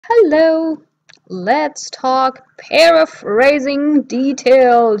Hello, let's talk paraphrasing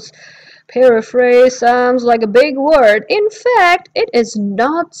details. Paraphrase sounds like a big word. In fact, it is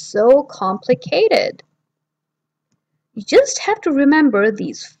not so complicated. You just have to remember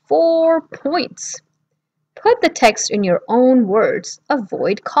these 4 points. Put the text in your own words.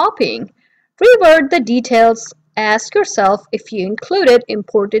 Avoid copying. Reword the details. Ask yourself if you included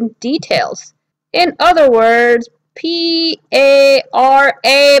important details. In other words, P-A-R-A,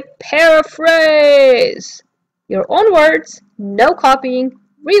 paraphrase. Your own words, no copying,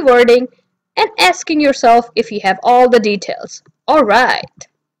 rewording, and asking yourself if you have all the details. Alright.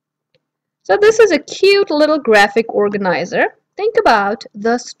 So this is a cute little graphic organizer. Think about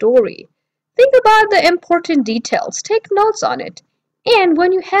the story. Think about the important details. Take notes on it. And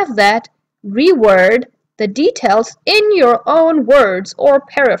when you have that, reword the details in your own words or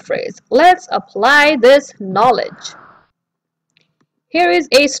paraphrase. Let's apply this knowledge. Here is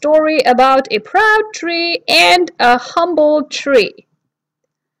a story about a proud tree and a humble tree.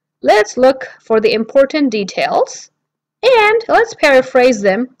 Let's look for the important details and let's paraphrase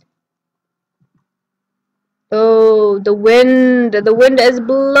them. Oh, the wind is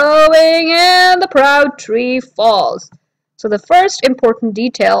blowing and the proud tree falls. So the first important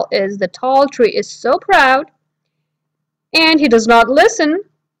detail is the tall tree is so proud and he does not listen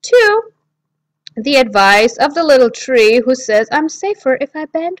to the advice of the little tree who says, I'm safer if I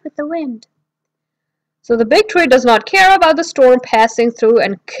bend with the wind. So the big tree does not care about the storm passing through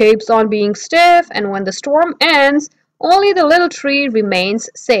and keeps on being stiff, and when the storm ends, only the little tree remains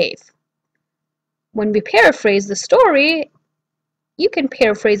safe. When we paraphrase the story, you can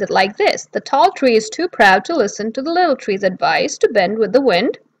paraphrase it like this. The tall tree is too proud to listen to the little tree's advice to bend with the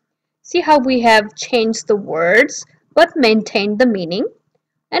wind. See how we have changed the words but maintained the meaning?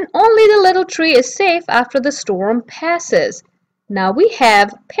 And only the little tree is safe after the storm passes. Now we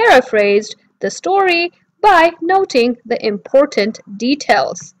have paraphrased the story by noting the important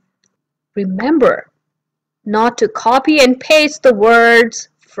details. Remember not to copy and paste the words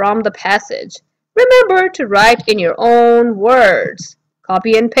from the passage. Remember to write in your own words.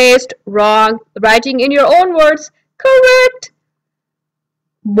 Copy and paste, wrong. Writing in your own words, correct.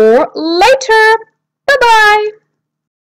 More later. Bye-bye.